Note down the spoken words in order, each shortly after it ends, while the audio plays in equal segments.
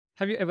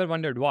Have you ever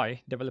wondered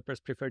why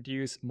developers prefer to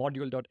use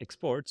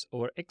module.exports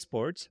over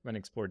exports when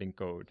exporting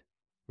code?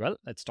 Well,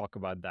 let's talk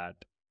about that.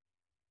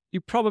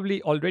 You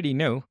probably already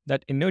know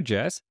that in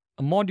Node.js,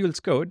 a module's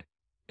code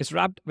is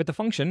wrapped with a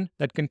function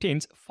that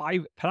contains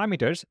 5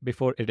 parameters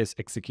before it is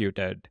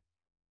executed.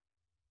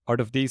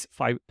 Out of these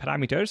 5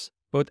 parameters,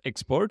 both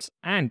exports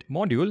and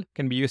module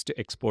can be used to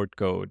export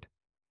code.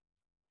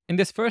 In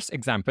this first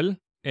example,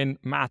 in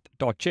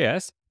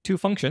math.js, 2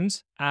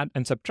 functions, add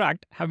and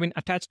subtract, have been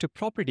attached to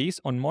properties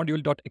on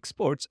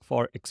module.exports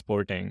for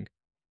exporting.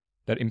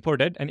 They're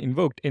imported and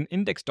invoked in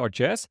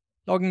index.js,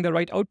 logging the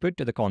right output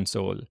to the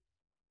console.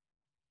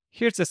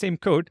 Here's the same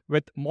code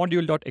with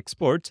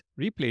module.exports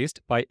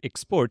replaced by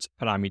exports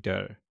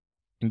parameter.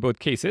 In both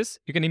cases,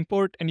 you can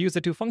import and use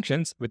the 2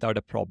 functions without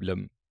a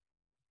problem.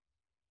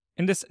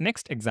 In this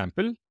next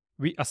example,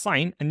 we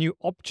assign a new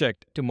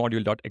object to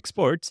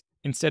module.exports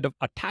instead of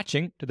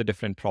attaching to the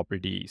different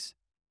properties.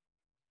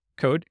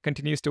 Code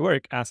continues to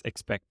work as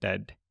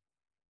expected.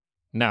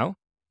 Now,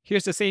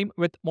 here's the same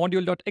with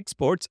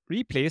module.exports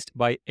replaced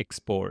by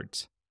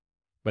exports.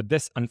 But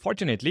this,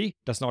 unfortunately,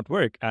 does not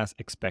work as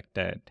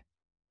expected.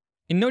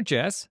 In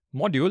Node.js,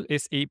 module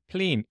is a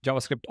plain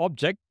JavaScript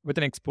object with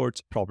an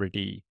exports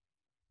property.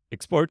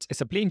 Exports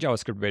is a plain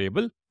JavaScript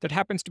variable that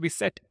happens to be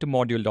set to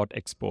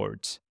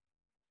module.exports.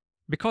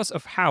 Because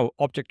of how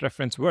object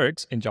reference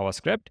works in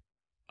JavaScript,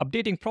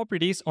 updating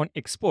properties on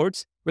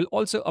exports will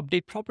also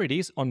update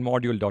properties on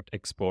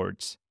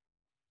module.exports.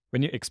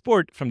 When you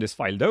export from this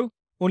file, though,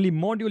 only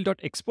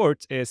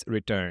module.exports is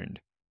returned.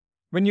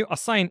 When you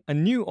assign a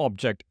new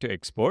object to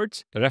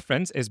exports, the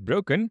reference is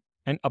broken,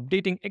 and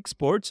updating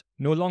exports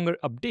no longer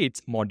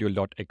updates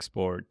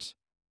module.exports.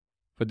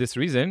 For this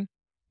reason,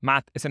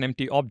 math is an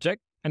empty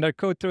object, and our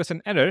code throws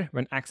an error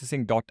when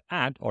accessing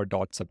 .add or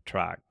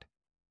 .subtract.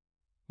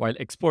 While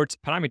exports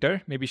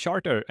parameter may be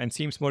shorter and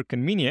seems more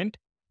convenient,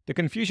 the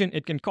confusion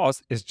it can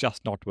cause is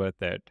just not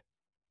worth it.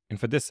 And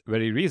for this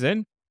very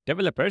reason,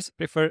 developers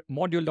prefer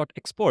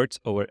module.exports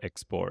over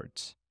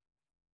exports.